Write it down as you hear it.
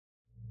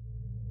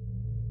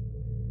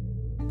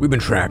We've been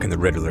tracking the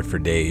Riddler for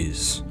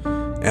days.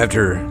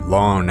 After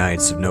long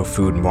nights of no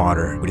food and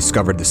water, we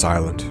discovered this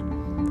island.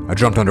 I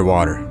jumped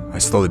underwater. I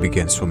slowly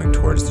began swimming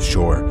towards the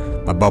shore.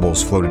 My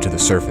bubbles floated to the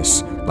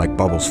surface, like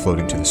bubbles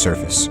floating to the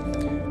surface.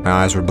 My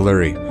eyes were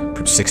blurry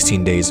from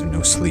 16 days of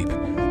no sleep,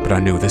 but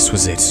I knew this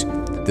was it.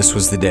 This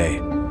was the day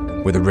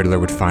where the Riddler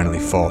would finally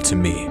fall to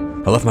me.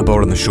 I left my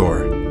boat on the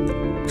shore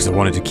because I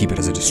wanted to keep it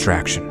as a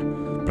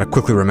distraction, but I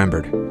quickly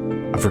remembered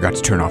I forgot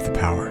to turn off the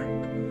power.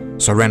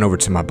 So I ran over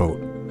to my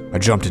boat. I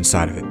jumped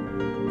inside of it,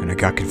 and I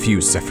got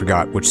confused as I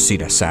forgot which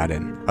seat I sat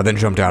in. I then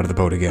jumped out of the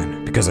boat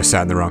again because I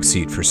sat in the wrong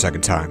seat for a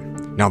second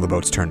time. Now the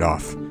boat's turned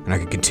off, and I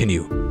can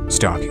continue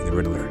stalking the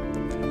Riddler.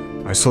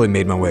 I slowly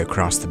made my way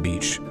across the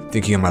beach,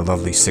 thinking of my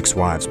lovely 6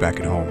 wives back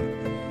at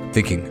home,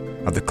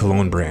 thinking of the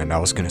cologne brand I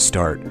was going to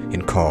start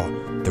and call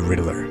the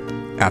Riddler,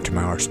 after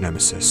my arch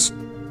nemesis.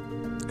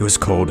 It was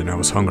cold and I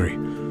was hungry.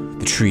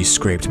 The trees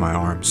scraped my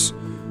arms.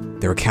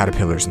 There were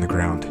caterpillars in the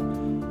ground.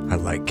 I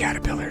like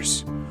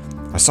caterpillars.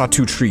 I saw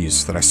 2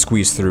 trees that I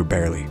squeezed through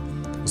barely.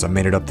 As I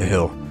made it up the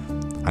hill,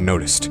 I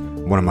noticed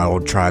one of my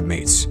old tribe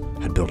mates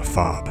had built a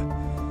fob.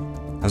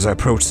 As I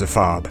approached the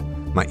fob,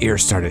 my ear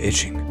started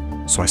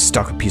itching, so I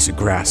stuck a piece of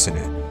grass in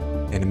it,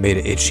 and it made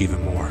it itch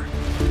even more.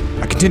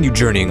 I continued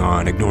journeying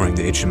on, ignoring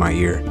the itch in my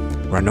ear,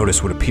 where I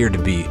noticed what appeared to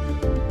be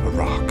a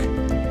rock.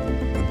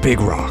 A big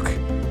rock.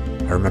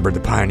 I remembered the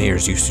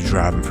pioneers used to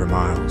drive them for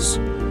miles.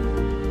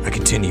 I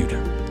continued,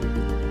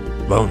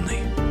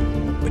 lonely,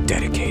 but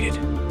dedicated.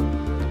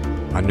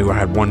 I knew I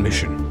had one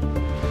mission,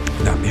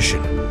 and that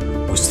mission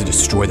was to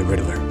destroy the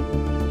Riddler,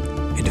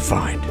 and to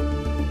find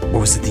what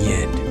was at the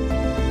end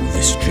of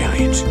this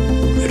giant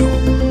riddle.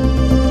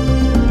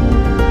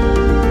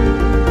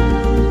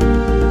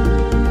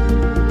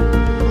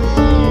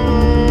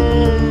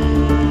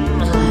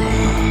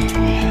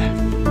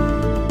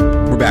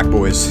 We're back,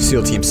 boys.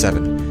 SEAL Team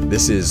 7.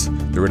 This is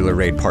the Riddler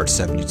Raid Part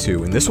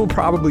 72, and this will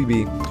probably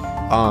be,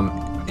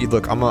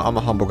 look, I'm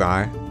a humble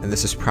guy, and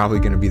this is probably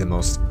going to be the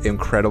most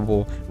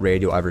incredible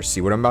raid you'll ever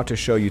see. What I'm about to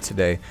show you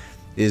today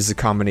is a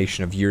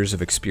combination of years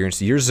of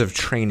experience, years of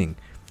training,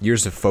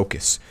 years of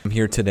focus. I'm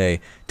here today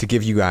to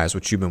give you guys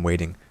what you've been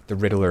waiting, the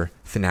Riddler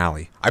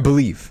finale. I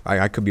believe.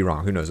 I could be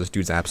wrong. Who knows? This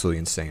dude's absolutely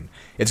insane.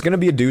 It's going to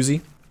be a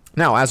doozy.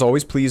 Now, as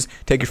always, please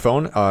take your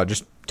phone,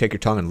 just take your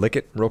tongue and lick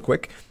it real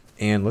quick.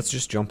 And let's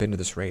just jump into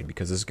this raid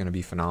because this is going to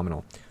be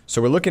phenomenal.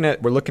 So we're looking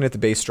at the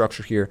base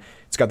structure here.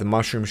 It's got the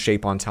mushroom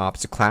shape on top.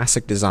 It's a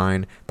classic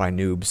design by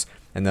noobs,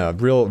 and the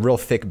real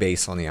thick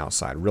base on the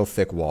outside, real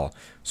thick wall.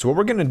 So what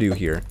we're going to do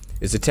here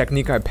is a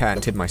technique I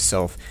patented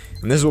myself,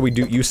 and this is what we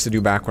used to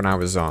do back when I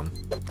was on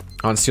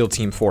SEAL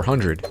Team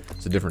 400.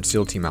 It's a different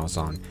SEAL team I was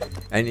on,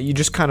 and you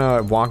just kind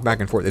of walk back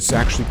and forth. It's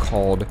actually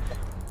called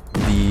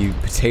the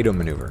potato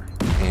maneuver,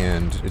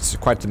 and it's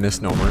quite the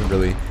misnomer. It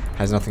really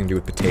has nothing to do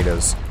with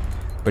potatoes.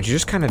 But you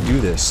just kind of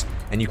do this,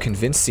 and you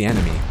convince the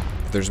enemy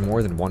that there's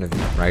more than one of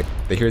you, right?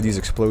 They hear these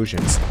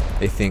explosions,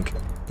 they think,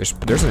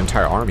 there's an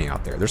entire army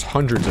out there. There's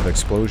hundreds of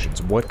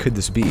explosions. What could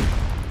this be?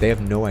 They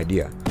have no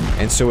idea.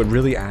 And so it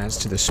really adds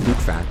to the spook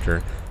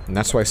factor, and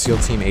that's why SEAL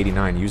Team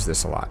 89 used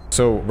this a lot.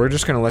 So we're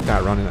just going to let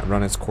that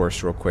run its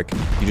course real quick.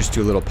 You just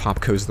do a little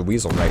pop goes the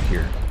weasel right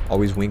here.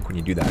 Always wink when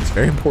you do that. It's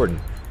very important.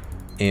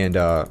 And,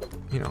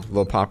 you know, a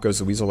little pop goes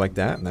the weasel like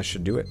that, and that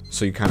should do it.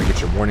 So you kind of get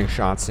your warning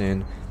shots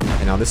in.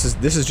 And now this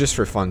is just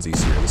for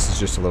funsies here. This is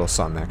just a little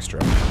something extra.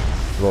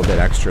 A little bit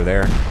extra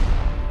there.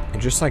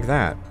 And just like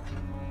that,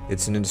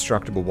 it's an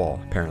indestructible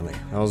wall, apparently.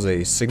 That was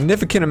a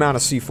significant amount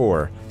of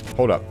C4.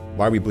 Hold up.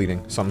 Why are we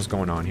bleeding? Something's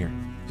going on here.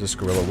 Is this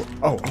guerrilla war?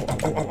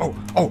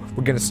 Oh,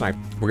 we're getting sniped.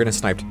 We're getting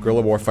sniped.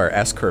 Guerrilla warfare,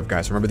 S-curve,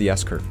 guys. Remember the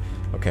S-curve.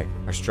 Okay,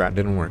 our strat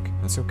didn't work.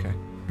 That's okay.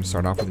 I'm gonna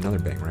start off with another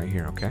bang right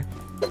here, okay?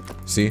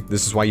 See,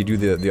 this is why you do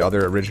the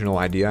other original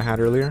idea I had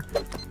earlier.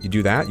 You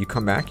do that, you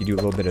come back, you do a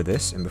little bit of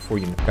this, and before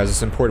you know, guys,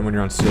 it's important when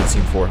you're on SEAL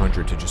Team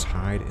 400 to just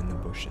hide in the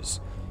bushes.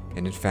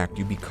 And in fact,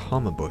 you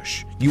become a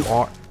bush. You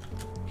are...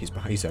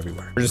 He's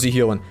everywhere. Emergency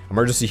healing.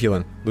 Emergency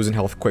healing. Losing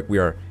health quick. We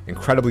are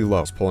incredibly low.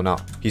 He's pulling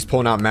out. He's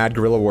pulling out mad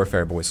guerrilla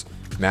warfare, boys.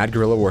 Mad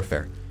guerrilla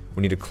warfare.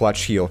 We need to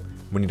clutch heal.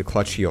 We need to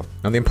clutch heal.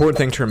 Now, the important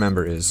thing to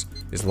remember is,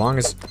 as long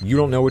as you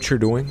don't know what you're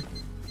doing,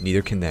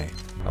 neither can they.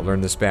 I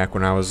learned this back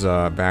when I was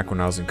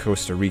in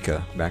Costa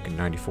Rica back in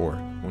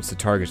 '94. Once the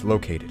target's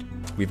located,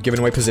 we've given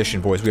away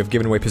position, boys. We have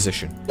given away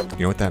position.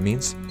 You know what that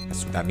means?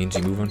 That means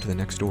you move on to the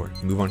next door.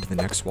 You move on to the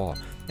next wall,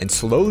 and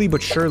slowly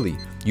but surely,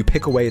 you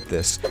pick away at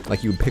this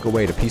like you would pick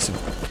away at a piece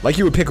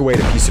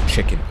of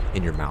chicken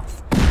in your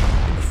mouth.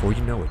 And before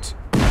you know it,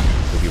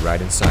 you'll be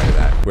right inside of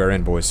that. We're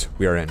in, boys.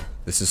 We are in.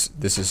 This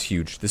is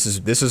huge. This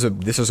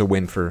is a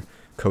win for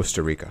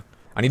Costa Rica.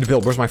 I need to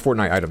build. Where's my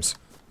Fortnite items?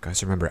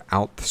 Guys, remember,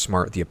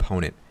 outsmart the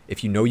opponent.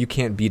 If you know you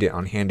can't beat it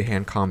on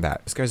hand-to-hand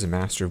combat, this guy's a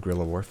master of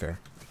guerrilla warfare.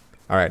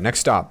 All right, next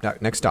stop,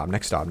 next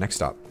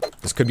stop.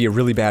 This could be a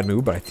really bad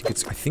move, but I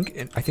think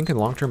in the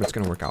long term it's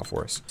gonna work out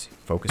for us.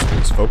 Focus,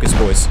 boys. Focus,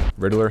 boys.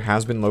 Riddler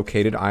has been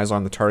located. Eyes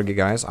on the target,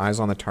 guys. Eyes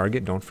on the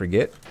target. Don't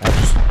forget. That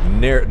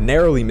just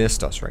narrowly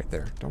missed us right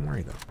there. Don't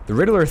worry though. The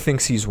Riddler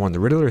thinks he's won. The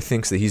Riddler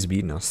thinks that he's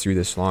beaten us through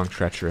this long,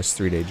 treacherous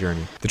 3-day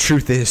journey. The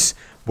truth is,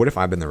 what if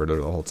I've been the Riddler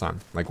the whole time?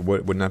 Like,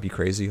 wouldn't that be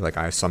crazy? Like,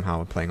 I somehow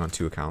am playing on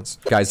 2 accounts.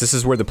 Guys, this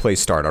is where the plays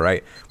start. All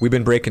right. We've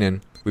been breaking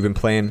in. We've been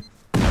playing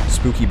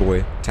spooky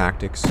boy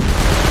tactics.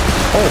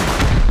 Oh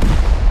my.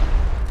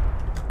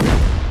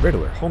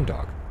 Riddler, home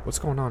dog. What's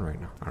going on right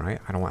now? Alright,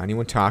 I don't want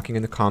anyone talking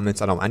in the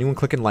comments. I don't want anyone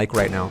clicking like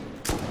right now.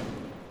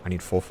 I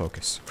need full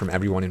focus from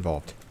everyone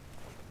involved.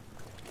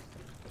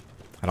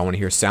 I don't want to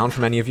hear a sound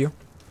from any of you.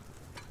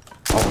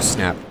 Oh,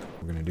 snap.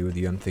 We're gonna do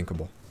the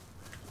unthinkable.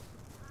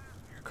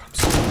 Here it comes.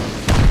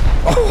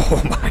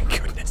 Oh my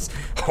goodness.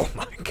 Oh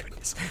my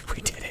goodness.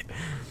 We did it.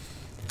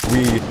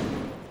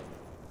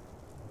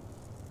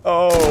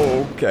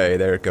 Oh, okay,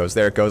 there it goes.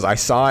 There it goes. I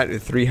saw it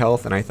at 3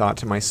 health and I thought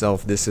to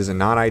myself, this is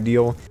not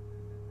ideal.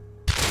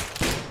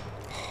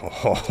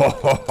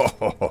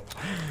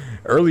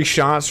 Early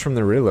shots from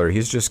the Riddler.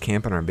 He's just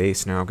camping our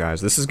base now,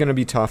 guys. This is going to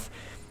be tough.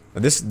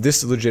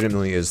 This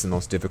legitimately is the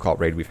most difficult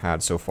raid we've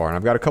had so far. And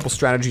I've got a couple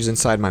strategies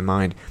inside my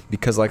mind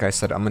because, like I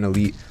said, I'm an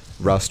elite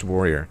Rust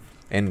warrior.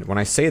 And when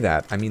I say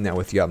that, I mean that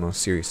with the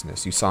utmost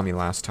seriousness. You saw me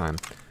last time.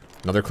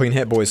 Another clean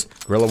hit, boys.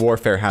 Guerrilla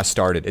warfare has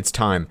started. It's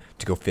time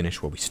to go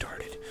finish what we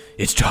started.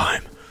 It's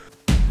time.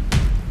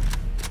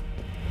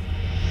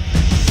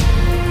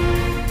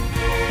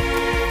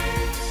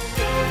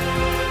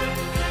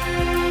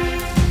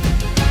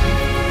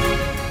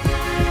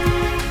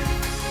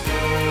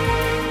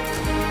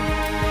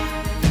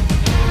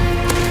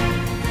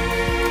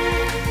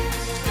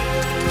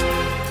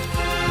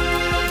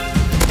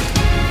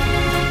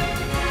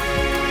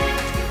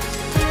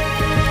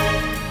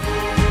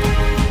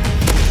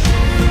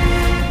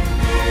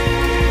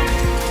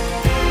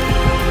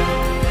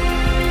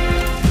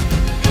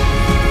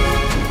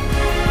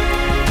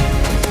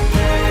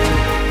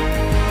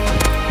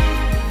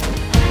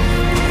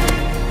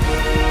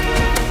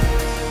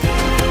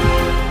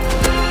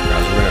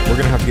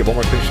 One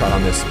more clean shot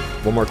on this.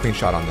 One more clean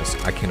shot on this.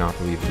 I cannot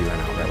believe he ran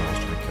out right when I was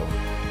trying to kill him.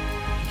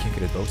 He can't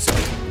get his both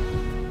sides.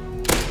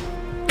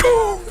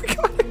 Oh, we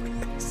got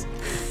him, guys.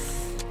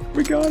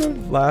 We got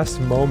him.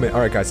 Last moment.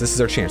 Alright, guys, this is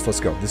our chance. Let's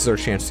go. This is our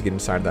chance to get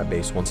inside that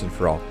base once and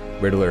for all.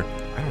 Riddler.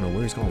 I don't know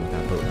where he's going with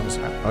that boat. That was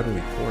utterly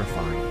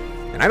horrifying.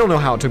 And I don't know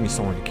how it took me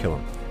so long to kill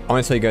him. I'm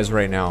going to tell you guys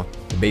right now,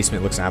 the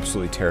basement looks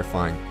absolutely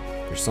terrifying.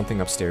 There's something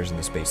upstairs in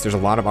this base. There's a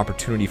lot of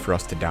opportunity for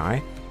us to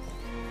die.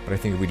 But I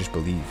think if we just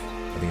believe,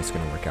 I think it's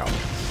going to work out.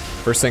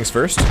 First things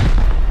first,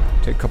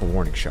 take a couple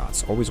warning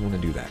shots. Always want to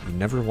do that. You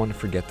never want to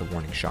forget the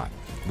warning shot.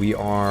 We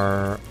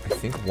are, I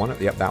think,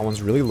 yep, that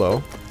one's really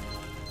low.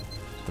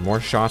 The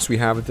more shots we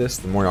have with this,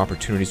 the more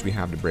opportunities we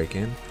have to break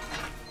in.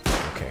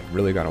 Okay,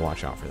 really got to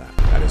watch out for that.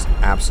 That is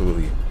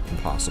absolutely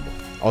impossible.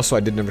 Also, I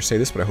did never say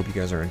this, but I hope you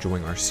guys are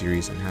enjoying our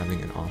series and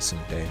having an awesome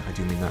day. I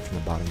do mean that from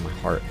the bottom of my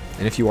heart.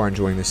 And if you are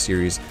enjoying this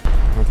series,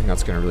 I don't think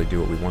that's going to really do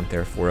what we want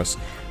there for us.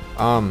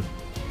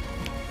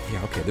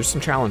 Yeah, okay, there's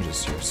some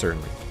challenges here,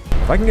 certainly.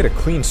 If I can get a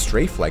clean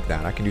strafe like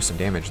that, I can do some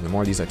damage, and the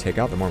more of these I take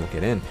out, the more we'll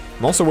get in.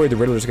 I'm also worried the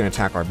Riddler's going to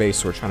attack our base,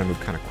 so we're trying to move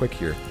kind of quick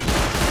here.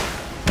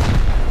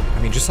 I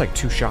mean, just like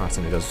 2 shots,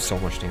 and it does so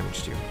much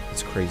damage to you.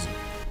 It's crazy.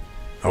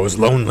 I was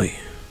lonely,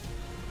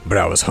 but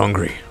I was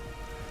hungry.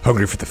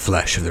 Hungry for the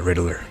flesh of the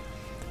Riddler.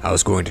 I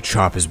was going to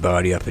chop his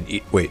body up and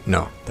eat— wait,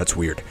 no, that's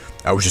weird.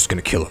 I was just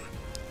going to kill him.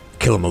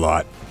 Kill him a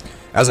lot.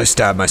 As I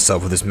stabbed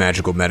myself with this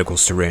magical medical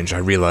syringe, I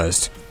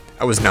realized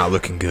I was not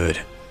looking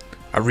good.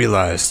 I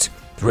realized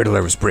the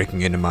Riddler was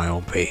breaking into my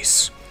own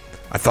base.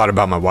 I thought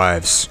about my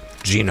wives,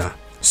 Gina,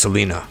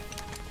 Selena,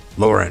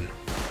 Lauren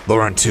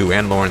 2,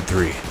 and Lauren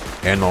 3,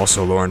 and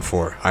also Lauren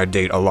 4. I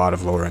date a lot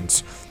of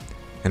Laurens.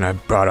 And I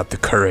brought up the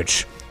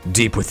courage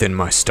deep within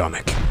my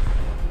stomach.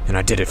 And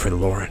I did it for the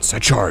Laurens. I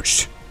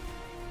charged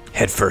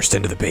headfirst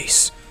into the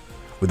base,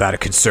 without a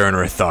concern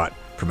or a thought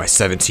for my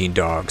 17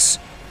 dogs.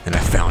 And I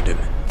found him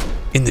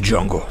in the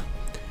jungle.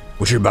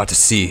 What you're about to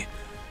see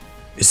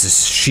is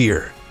this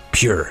sheer,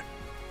 pure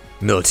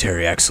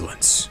military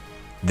excellence.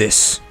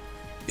 This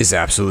is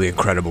absolutely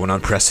incredible and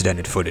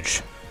unprecedented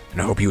footage,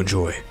 and I hope you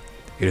enjoy.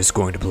 It is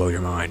going to blow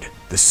your mind.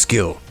 The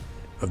skill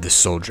of this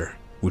soldier,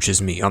 which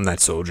is me. I'm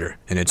that soldier,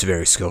 and it's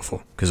very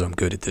skillful, because I'm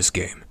good at this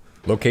game.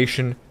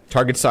 Location,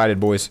 target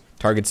sighted, boys.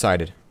 Target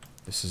sighted.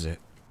 This is it.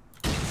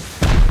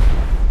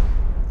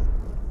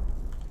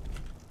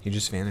 He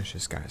just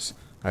vanishes, guys.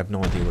 I have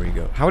no idea where he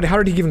goes. How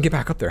did he even get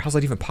back up there? How's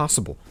that even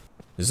possible?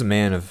 This is a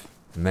man of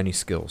many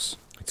skills.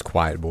 It's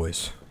quiet,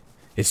 boys.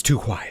 It's too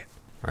quiet.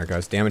 Alright,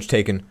 guys. Damage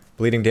taken.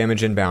 Bleeding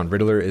damage inbound.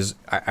 Riddler is—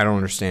 I don't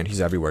understand. He's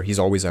everywhere. He's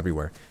always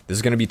everywhere. This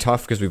is going to be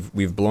tough because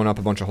we've blown up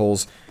a bunch of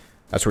holes.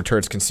 That's where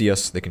turrets can see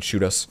us. They can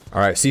shoot us.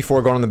 Alright,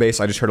 C4 going on the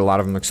base. I just heard a lot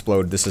of them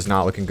explode. This is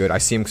not looking good. I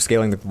see him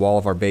scaling the wall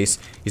of our base.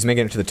 He's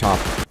making it to the top.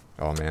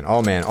 Oh, man.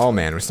 Oh, man. Oh,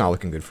 man. It's not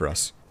looking good for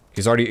us.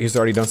 He's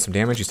already done some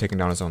damage. He's taking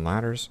down his own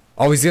ladders.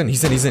 Oh, he's in the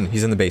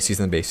base. He's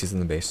in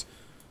the base.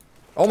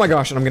 Oh my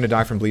gosh, and I'm gonna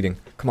die from bleeding.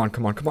 Come on,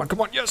 come on, come on,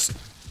 come on, yes!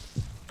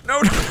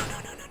 No, no, no, no, no,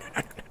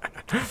 no, no,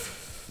 no.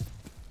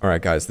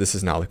 Alright guys, this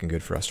is not looking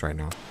good for us right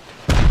now.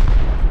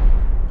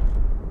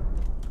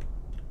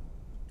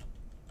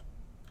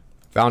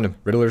 Found him.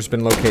 Riddler's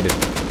been located.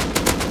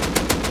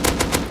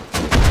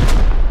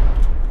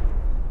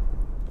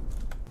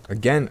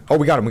 Again. Oh,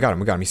 we got him, we got him,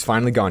 we got him. He's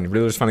finally gone.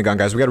 Riddler's finally gone,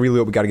 guys. We gotta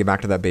reload, we gotta get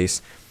back to that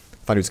base.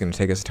 Thought he was gonna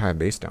take us entire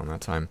base down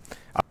that time.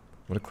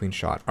 What a clean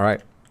shot.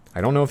 Alright. I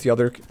don't know if the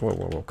other... Whoa,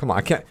 whoa, whoa. Come on,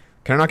 I can't...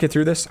 Can I not get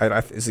through this?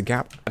 Is the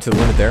gap to the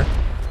limit there?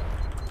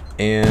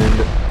 And...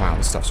 Wow,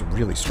 this stuff's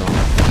really strong.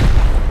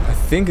 I'm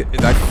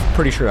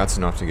pretty sure that's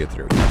enough to get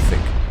through. I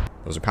think.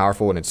 Those are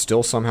powerful, and it's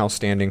still somehow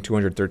standing.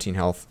 213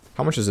 health.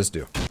 How much does this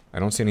do? I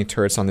don't see any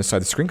turrets on this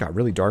side. The screen got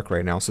really dark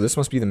right now, so this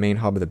must be the main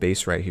hub of the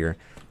base right here.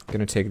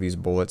 Gonna take these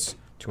bullets.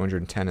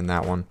 210 in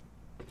that one.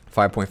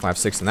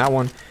 5.56 in that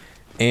one.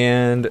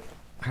 And...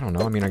 I don't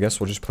know. I mean, I guess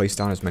we'll just place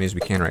down as many as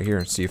we can right here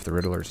and see if the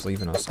Riddler's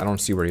leaving us. I don't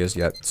see where he is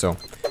yet, so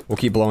we'll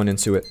keep blowing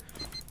into it.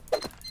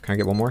 Can I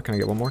get one more? Can I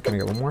get one more? Can I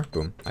get one more?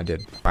 Boom. I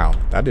did. Wow,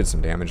 that did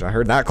some damage. I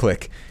heard that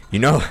click. You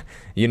know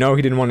he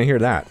didn't want to hear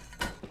that.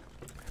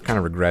 I kind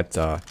of regret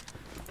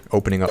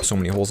opening up so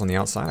many holes on the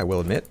outside, I will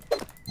admit.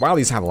 Wow,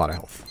 these have a lot of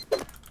health.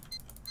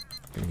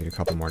 Gonna get a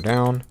couple more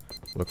down.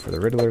 Look for the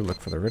Riddler, look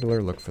for the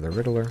Riddler, look for the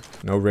Riddler.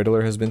 No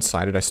Riddler has been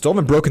sighted. I still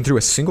haven't broken through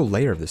a single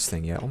layer of this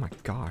thing yet. Oh my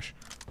gosh.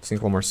 I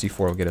think one more C4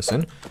 will get us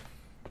in.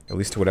 At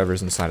least to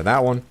whatever's inside of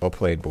that one. Well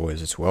played,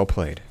 boys. It's well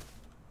played.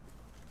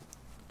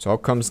 It all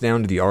comes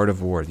down to the art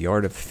of war. The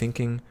art of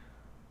thinking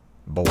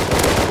bold.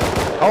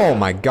 Oh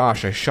my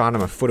gosh, I shot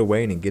him a foot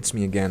away and he gets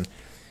me again.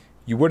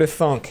 You would have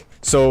thunk.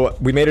 So,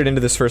 we made it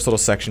into this first little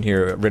section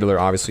here. Riddler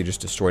obviously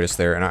just destroyed us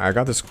there. And I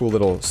got this cool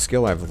little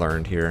skill I've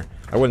learned here.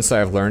 I wouldn't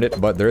say I've learned it,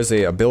 but there's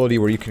a ability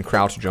where you can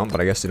crouch jump, but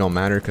I guess it don't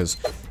matter, because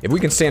if we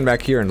can stand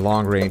back here and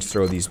long range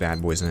throw these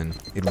bad boys in,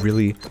 it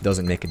really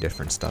doesn't make a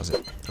difference, does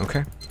it?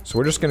 Okay? So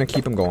we're just gonna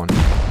keep them going.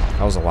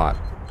 That was a lot.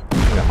 I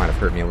think that might have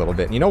hurt me a little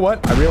bit. And you know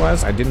what? I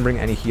realized I didn't bring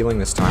any healing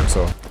this time,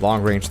 so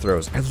long range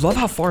throws. I love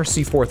how far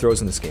C4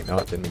 throws in this game. No,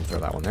 I didn't mean to throw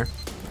that one there.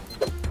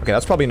 Okay,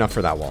 that's probably enough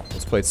for that wall.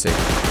 Let's play it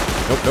safe.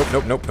 Nope, nope,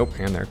 nope, nope, nope.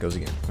 And there it goes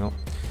again. Well.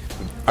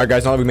 Alright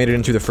guys, now that we made it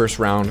into the first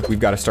round, we've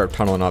got to start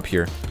tunneling up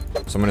here.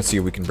 So I'm going to see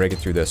if we can break it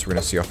through this. We're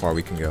going to see how far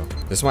we can go.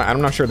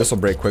 I'm not sure this will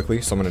break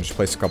quickly, so I'm going to just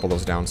place a couple of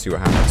those down and see what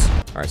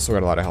happens. Alright, still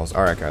got a lot of health.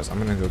 Alright guys, I'm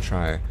going to go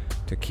try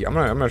to keep... I'm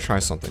going to try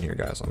something here,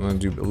 guys. I'm going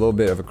to do a little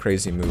bit of a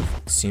crazy move.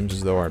 It seems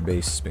as though our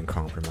base has been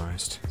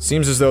compromised. It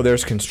seems as though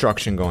there's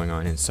construction going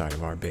on inside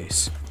of our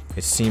base.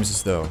 It seems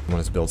as though I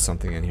want to build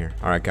something in here.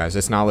 Alright guys,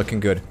 it's not looking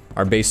good.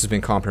 Our base has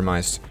been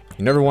compromised.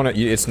 You never want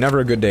to... It's never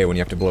a good day when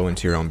you have to blow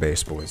into your own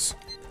base, boys.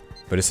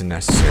 But it's a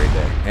necessary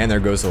day. And there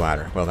goes the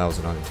ladder. Well, that was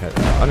an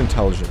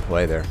unintelligent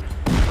play there.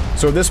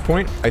 So at this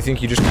point, I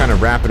think you just kind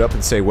of wrap it up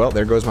and say, well,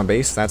 there goes my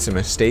base. That's a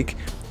mistake.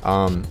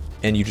 And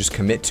you just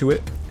commit to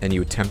it, and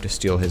you attempt to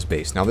steal his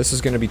base. Now, this is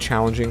going to be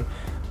challenging.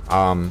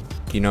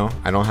 You know,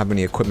 I don't have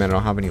any equipment. I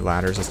don't have any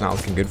ladders. It's not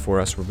looking good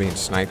for us. We're being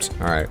sniped.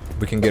 All right,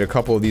 we can get a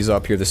couple of these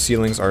up here. The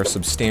ceilings are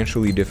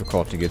substantially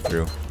difficult to get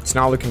through. It's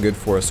not looking good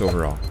for us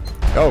overall.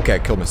 Okay, I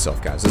killed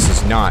myself, guys. This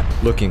is not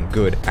looking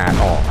good at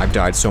all. I've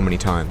died so many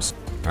times.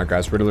 Alright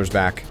guys, Riddler's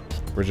back.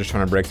 We're just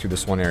trying to break through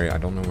this one area. I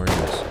don't know where he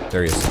is.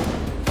 There he is.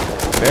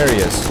 There he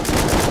is.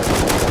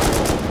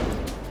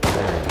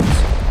 There he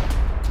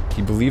is.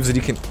 He believes that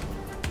he can...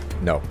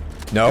 No.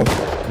 No.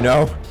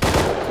 No.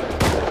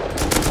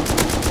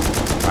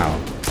 Wow.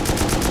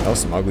 That was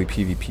some ugly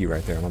PvP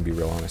right there. I'm gonna be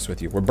real honest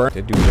with you. We're burnt.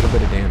 Did do a little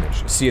bit of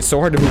damage. See, it's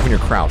so hard to move when you're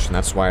crouched, and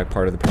that's why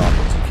part of the problem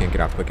is you can't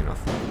get out quick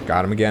enough.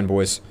 Got him again,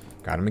 boys.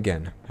 Got him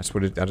again.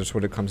 That's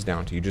what it comes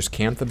down to. You just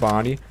camp the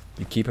body.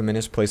 You keep him in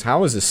his place.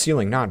 How is the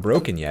ceiling not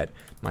broken yet?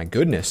 My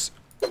goodness.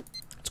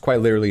 It's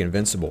quite literally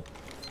invincible.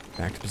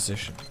 Back to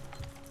position.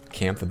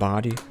 Camp the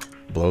body.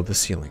 Blow the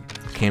ceiling.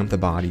 Camp the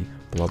body.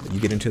 Blow. You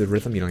get into the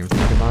rhythm. You don't even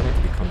think about it.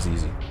 It becomes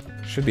easy.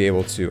 Should be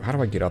able to... How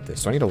do I get up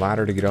this? Do I need a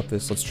ladder to get up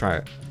this? Let's try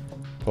it.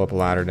 Pull up a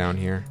ladder down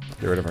here.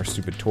 Get rid of our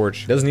stupid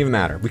torch. Doesn't even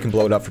matter. We can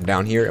blow it up from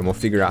down here, and we'll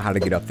figure out how to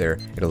get up there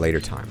at a later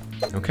time.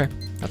 Okay?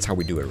 That's how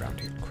we do it around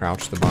here.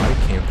 Crouch the body,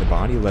 camp the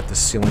body, let the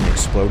ceiling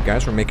explode.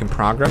 Guys, we're making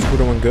progress. We're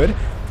doing good.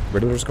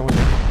 Riddler's going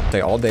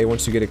down. All day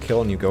once you get a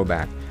kill and you go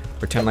back.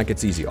 Pretend like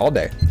it's easy. All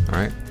day.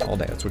 Alright? All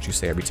day. That's what you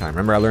say every time.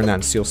 Remember, I learned that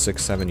in SEAL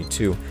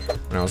 672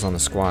 when I was on the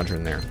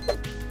squadron there.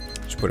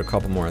 Just put a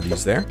couple more of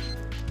these there.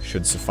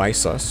 Should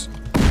suffice us.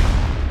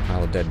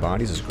 Pile of dead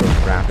bodies is growing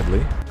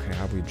rapidly. Okay,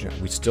 how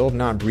we still have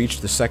not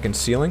breached the second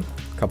ceiling.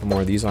 A couple more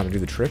of these ought to do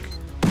the trick.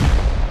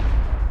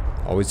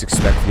 Always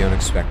expect the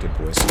unexpected,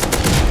 boys.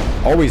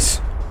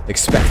 Always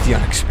expect the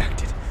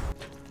unexpected.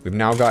 We've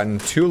now gotten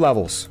 2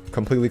 levels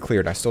completely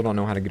cleared. I still don't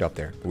know how to get up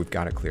there, but we've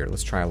got it cleared.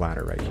 Let's try a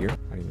ladder right here.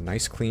 I need a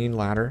nice clean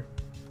ladder.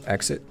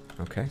 Exit.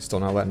 Okay, still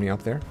not letting me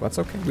up there. Well, that's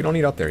okay. We don't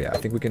need up there yet. I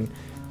think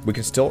we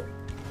can still...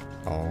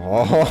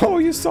 Oh,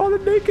 you saw the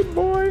naked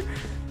boy.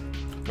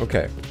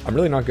 Okay, I'm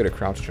really not good at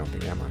crouch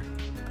jumping, am I?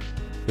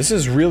 This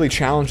is really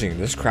challenging.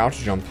 This crouch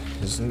jump,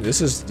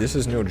 this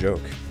is no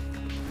joke.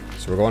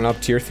 So we're going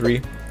up tier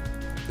 3.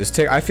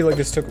 I feel like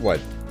this took, what,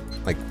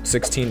 like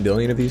 16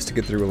 billion of these to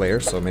get through a layer,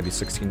 so maybe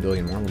 16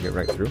 billion more, we'll get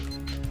right through.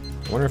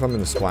 I wonder if I'm in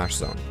the splash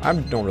zone. I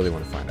don't really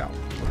want to find out.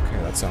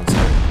 Okay, that sounds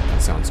good.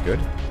 That sounds good.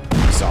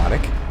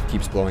 Exotic.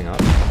 Keeps blowing up.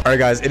 Alright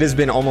guys, it has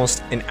been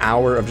almost an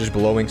hour of just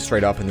blowing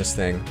straight up in this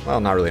thing. Well,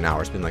 not really an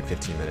hour, it's been like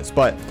 15 minutes.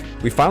 But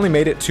we finally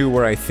made it to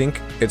where I think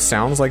it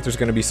sounds like there's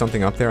going to be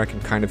something up there. I can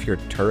kind of hear a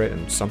turret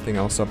and something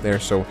else up there.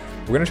 So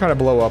we're going to try to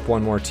blow up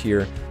one more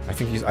tier. I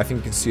think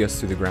you can see us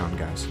through the ground,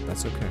 guys.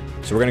 That's okay.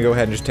 So we're going to go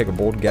ahead and just take a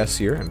bold guess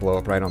here and blow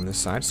up right on this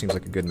side. Seems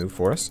like a good move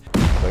for us.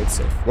 Play it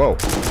safe. Whoa.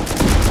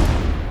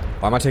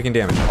 Why am I taking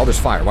damage? Oh, there's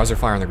fire. Why is there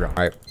fire on the ground?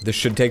 Alright, this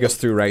should take us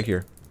through right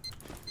here.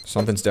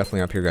 Something's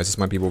definitely up here, guys. This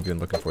might be what we've been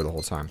looking for the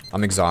whole time.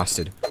 I'm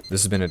exhausted.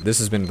 This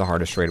has been the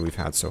hardest raid we've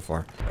had so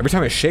far. Every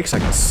time it shakes, I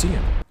can see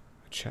him.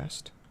 A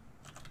chest.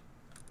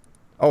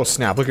 Oh,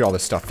 snap. Look at all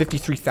this stuff.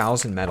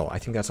 53,000 metal. I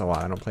think that's a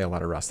lot. I don't play a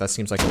lot of Rust. That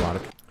seems like a lot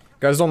of...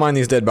 Guys, don't mind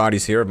these dead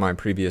bodies here of my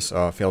previous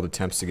failed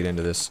attempts to get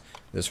into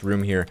this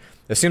room here.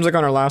 It seems like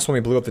on our last one, we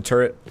blew up the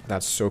turret.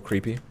 That's so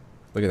creepy.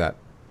 Look at that.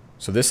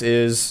 So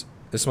this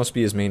must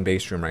be his main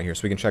base room right here.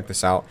 So we can check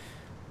this out.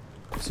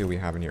 Let's see what we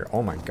have in here.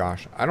 Oh my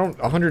gosh.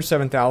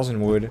 107,000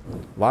 wood.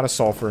 A lot of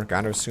sulfur.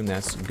 Gotta assume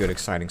that's good,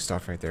 exciting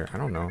stuff right there. I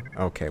don't know.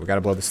 Okay, we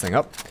gotta blow this thing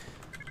up.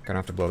 Gonna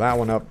have to blow that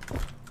one up.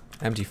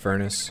 Empty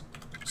furnace.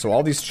 So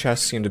all these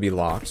chests seem to be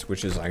locked,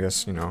 which is, I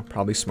guess, you know,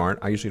 probably smart.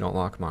 I usually don't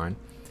lock mine.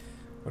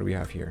 What do we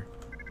have here?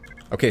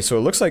 Okay, so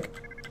it looks like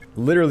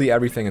literally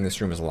everything in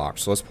this room is locked.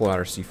 So let's pull out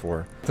our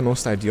C4. The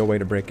most ideal way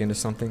to break into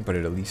something, but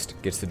it at least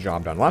gets the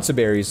job done. Lots of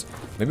berries.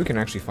 Maybe we can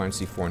actually find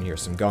C4 in here.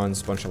 Some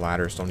guns, bunch of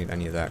ladders. Don't need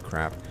any of that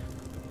crap.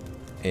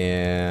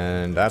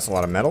 And that's a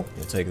lot of metal.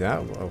 We'll take that.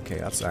 Okay,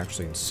 that's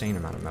actually an insane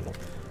amount of metal.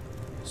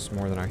 It's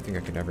more than I think I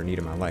could ever need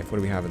in my life. What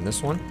do we have in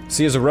this one?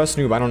 See, as a Rust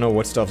noob, I don't know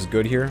what stuff's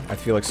good here. I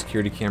feel like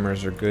security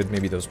cameras are good.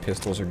 Maybe those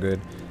pistols are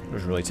good. I'm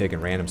just really taking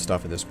random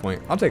stuff at this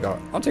point. I'll take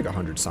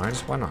 100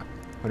 signs. Why not?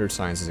 100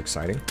 signs is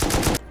exciting.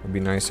 It'd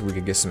be nice if we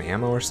could get some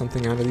ammo or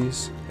something out of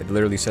these. It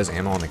literally says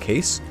ammo on the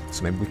case,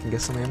 so maybe we can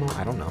get some ammo.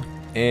 I don't know.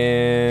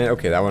 And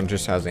okay, that one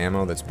just has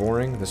ammo. That's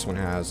boring. This one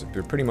has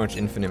pretty much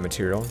infinite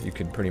material. You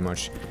could pretty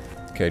much...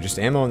 Okay, just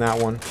ammo in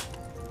that one.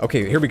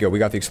 Okay, here we go. We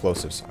got the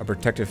explosives. A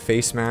protective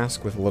face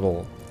mask with a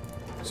little...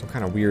 some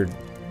kind of weird...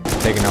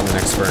 taking out the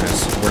next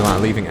furnace. We're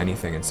not leaving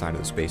anything inside of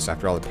the space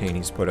after all the pain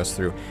he's put us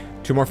through.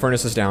 2 more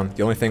furnaces down.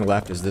 The only thing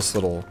left is this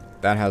little...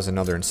 That has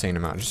another insane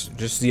amount.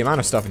 Just the amount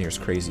of stuff in here is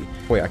crazy.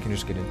 Wait, I can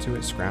just get into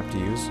it. Scrap to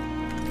use.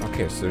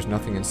 Okay, so there's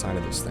nothing inside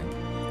of this thing.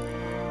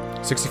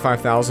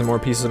 65,000 more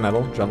pieces of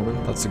metal,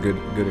 gentlemen. That's a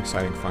good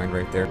exciting find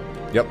right there.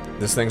 Yep,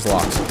 this thing's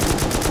locked.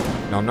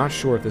 Now, I'm not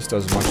sure if this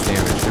does much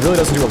damage. It really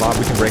doesn't do a lot.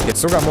 We can break it.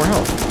 Still got more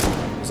health.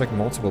 There's like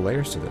multiple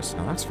layers to this.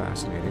 Now, that's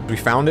fascinating. We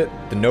found it.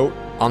 The note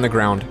on the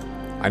ground.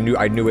 I knew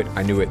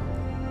it.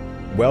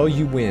 Well,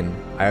 you win.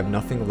 I have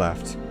nothing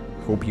left.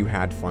 Hope you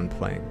had fun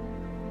playing.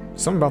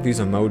 Something about these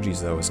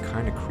emojis, though, is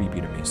kind of creepy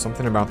to me.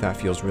 Something about that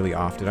feels really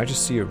off. Did I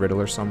just see a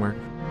Riddler somewhere?